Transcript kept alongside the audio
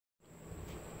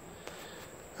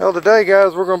Well, today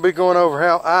guys, we're going to be going over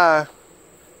how I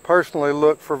personally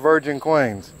look for virgin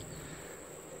queens.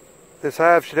 This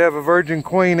hive should have a virgin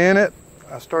queen in it.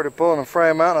 I started pulling the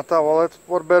frame out and I thought, well,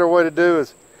 what a better way to do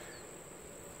is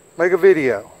make a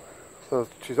video. So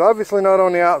she's obviously not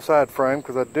on the outside frame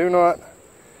because I do not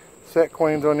set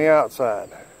queens on the outside.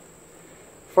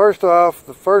 First off,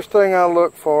 the first thing I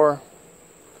look for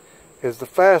is the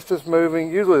fastest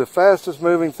moving, usually the fastest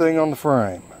moving thing on the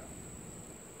frame.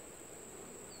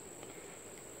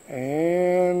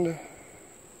 And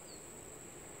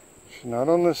she's not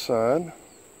on this side.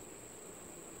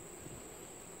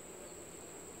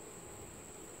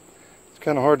 It's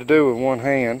kind of hard to do with one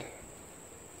hand.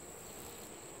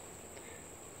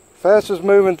 Fastest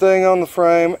moving thing on the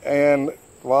frame, and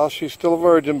while she's still a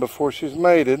virgin, before she's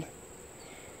mated,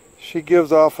 she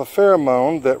gives off a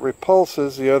pheromone that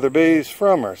repulses the other bees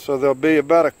from her. So there'll be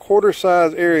about a quarter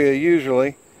size area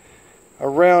usually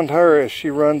around her as she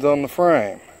runs on the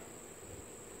frame.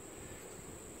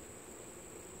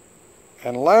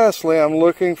 And lastly, I'm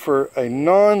looking for a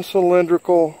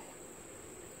non-cylindrical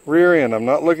rear end. I'm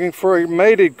not looking for a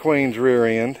mated queen's rear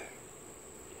end.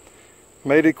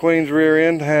 Mated queen's rear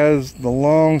end has the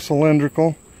long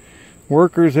cylindrical.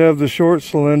 Workers have the short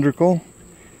cylindrical.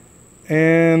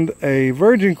 And a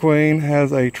virgin queen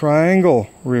has a triangle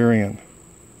rear end.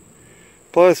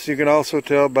 Plus, you can also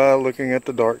tell by looking at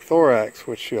the dark thorax,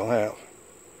 which she'll have.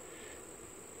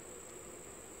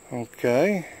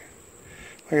 Okay.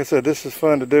 Like I said, this is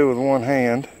fun to do with one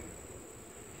hand.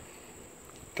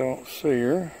 Don't see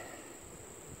her.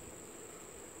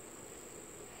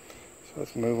 So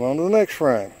let's move on to the next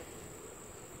frame.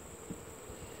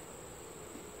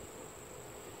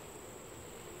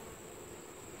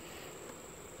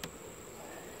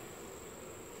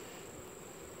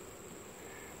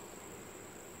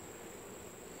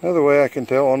 Another way I can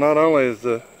tell, well, not only is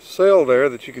the cell there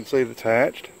that you can see that's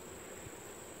hatched,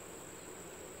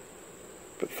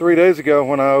 but 3 days ago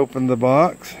when I opened the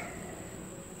box,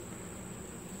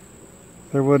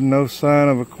 there wasn't no sign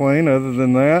of a queen other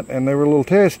than that, and they were a little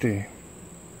testy.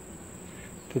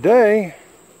 Today,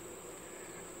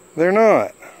 they're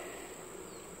not.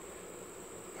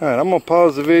 Alright, I'm going to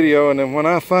pause the video, and then when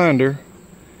I find her,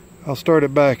 I'll start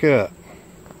it back up.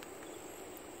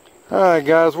 Alright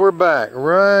guys, we're back.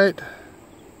 Right.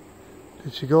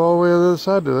 Did she go all the way to the other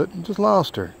side to it? Just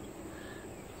lost her.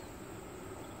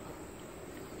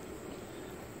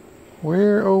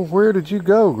 Where did you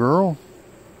go, girl?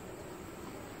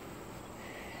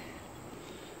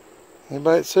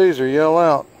 Anybody that sees her, yell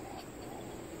out.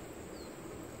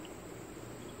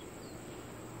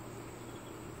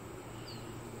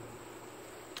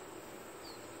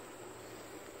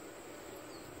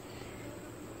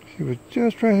 She was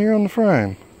just right here on the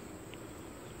frame.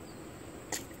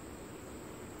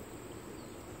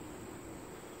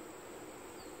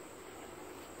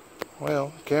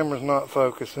 Well, the camera's not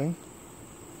focusing.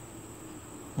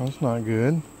 That's not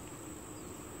good.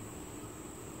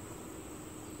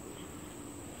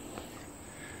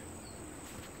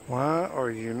 Why are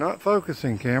you not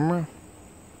focusing, camera?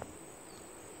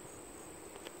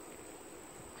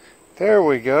 There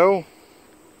we go.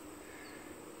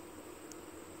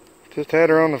 Just had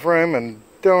her on the frame and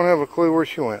don't have a clue where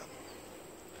she went.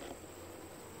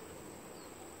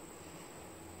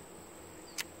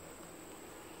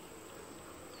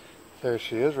 There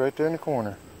she is, right there in the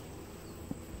corner.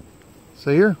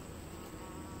 See her?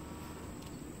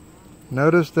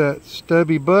 Notice that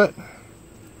stubby butt?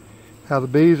 How the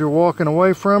bees are walking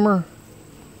away from her?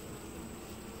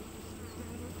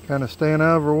 Kind of staying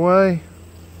out of her way.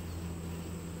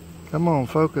 Come on,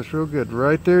 focus real good.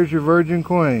 Right there's your virgin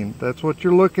queen. That's what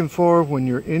you're looking for when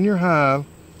you're in your hive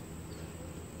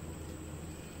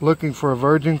looking for a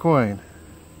virgin queen.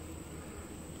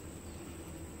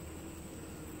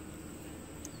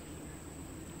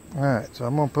 Alright, so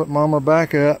I'm going to put Mama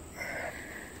back up.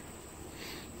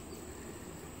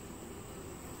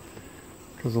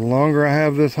 Because the longer I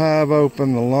have this hive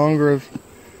open, the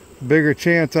bigger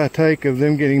chance I take of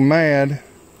them getting mad.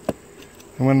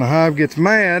 And when the hive gets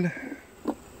mad,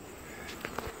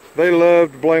 they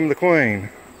love to blame the queen.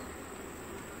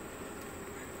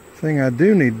 Thing I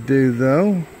do need to do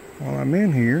though, while I'm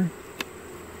in here,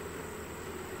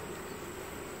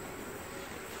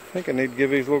 I think I need to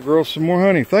give these little girls some more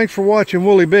honey. Thanks for watching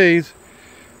Woolly Bees.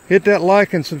 Hit that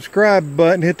like and subscribe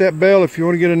button. Hit that bell if you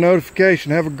want to get a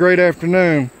notification. Have a great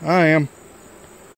afternoon. I am.